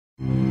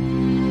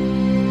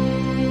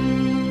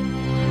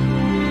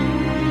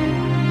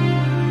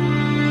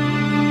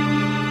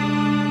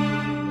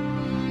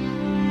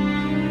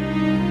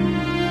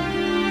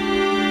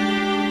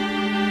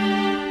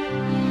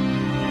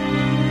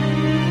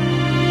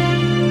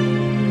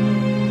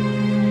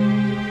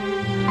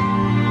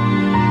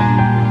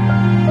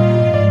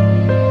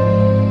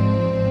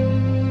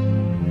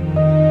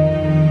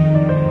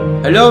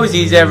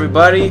Hellozies,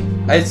 everybody.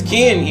 It's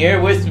Kian here.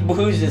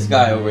 Who's this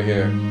guy over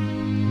here?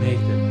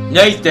 Nathan.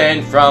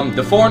 Nathan from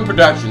The Foreign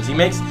Productions. He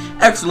makes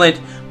excellent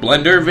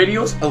Blender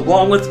videos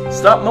along with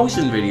stop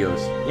motion videos.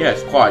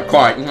 Yes, quite.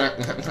 Is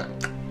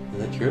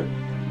that true?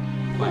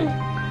 Quite.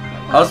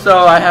 Also,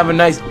 I have a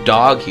nice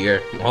dog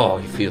here. Oh,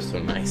 he feels so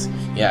nice.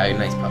 Yeah, a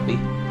nice puppy.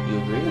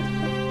 You agree?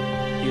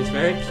 He is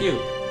very cute.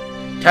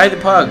 Ty the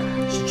Pug.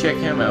 You should check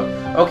him out.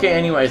 Okay,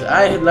 anyways,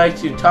 I'd like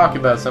to talk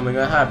about something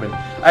that happened.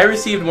 I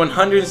received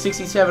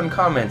 167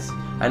 comments.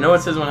 I know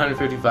it says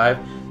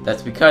 155.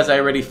 That's because I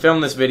already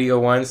filmed this video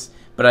once,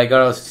 but I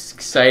got all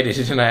excited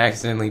and I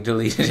accidentally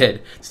deleted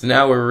it. So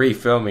now we're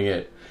refilming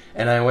it.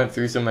 And I went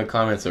through some of the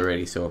comments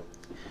already, so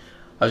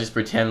I'll just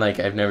pretend like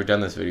I've never done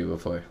this video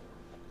before.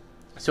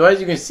 So as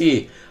you can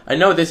see, I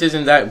know this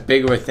isn't that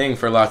big of a thing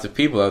for lots of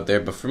people out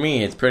there, but for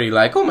me it's pretty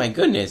like, oh my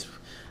goodness.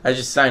 I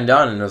just signed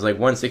on and it was like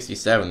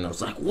 167 and I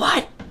was like,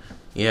 what?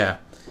 Yeah.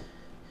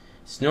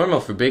 It's normal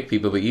for big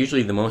people, but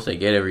usually the most I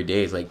get every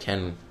day is like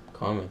 10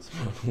 comments.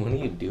 What are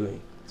you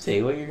doing?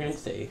 Say what you're gonna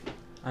say.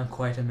 I'm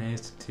quite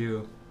amazed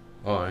too.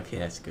 Oh, okay,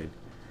 that's good.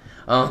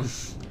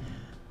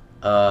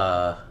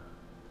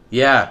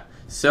 Yeah.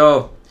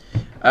 So,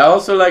 I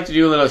also like to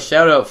do a little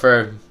shout out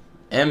for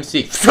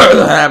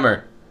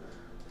McChodeHammer,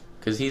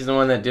 because he's the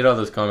one that did all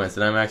those comments,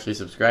 and I'm actually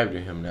subscribed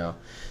to him now.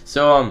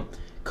 So,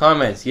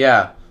 comments,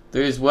 yeah.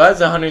 There was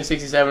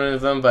 167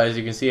 of them, but as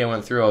you can see, I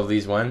went through all of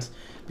these ones,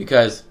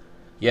 because,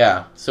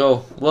 yeah.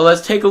 So, well,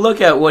 let's take a look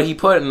at what he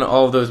put in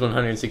all of those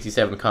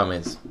 167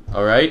 comments.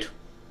 Alright?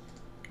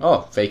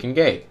 Oh, fake and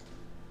gay.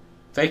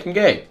 Fake and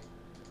gay.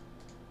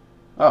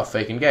 Oh,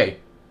 fake and gay.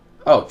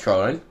 Oh,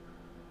 trolling.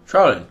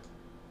 Trolling.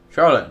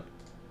 Trolling.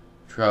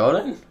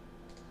 Trolling.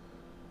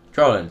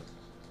 Trolling.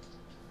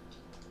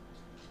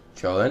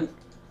 Trolling.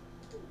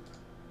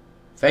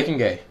 Fake and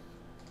gay.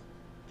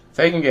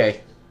 Fake and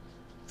gay.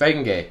 Fake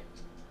and gay.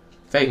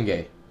 Fake and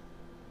gay.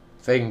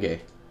 Fake and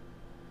gay.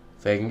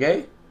 Fake and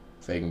gay.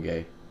 Fake and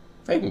gay.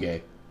 Fake and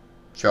gay.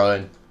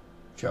 Trolling.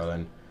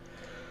 Trolling.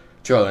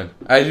 Trolling.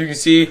 As you can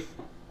see,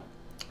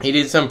 he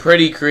did some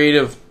pretty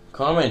creative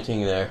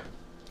commenting there.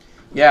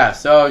 Yeah,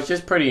 so I was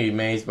just pretty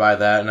amazed by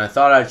that, and I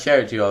thought I'd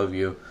share it to all of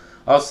you.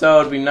 Also,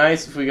 it'd be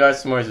nice if we got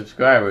some more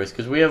subscribers,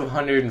 because we have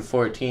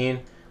 114.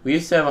 We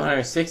used to have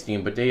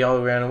 116, but they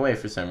all ran away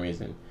for some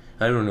reason.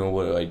 I don't know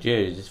what I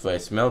did. It's just if I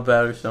smelled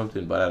bad or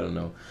something, but I don't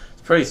know.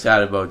 It's pretty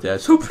sad about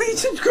that. So please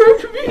subscribe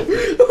to me.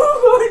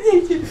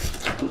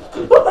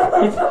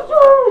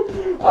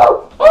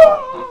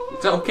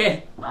 It's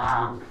okay.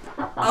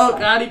 Oh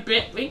God, he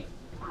bit me.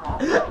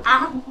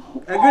 I'm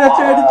gonna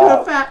turn into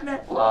a fat man.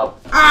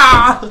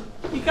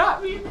 He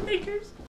got me in the knickers.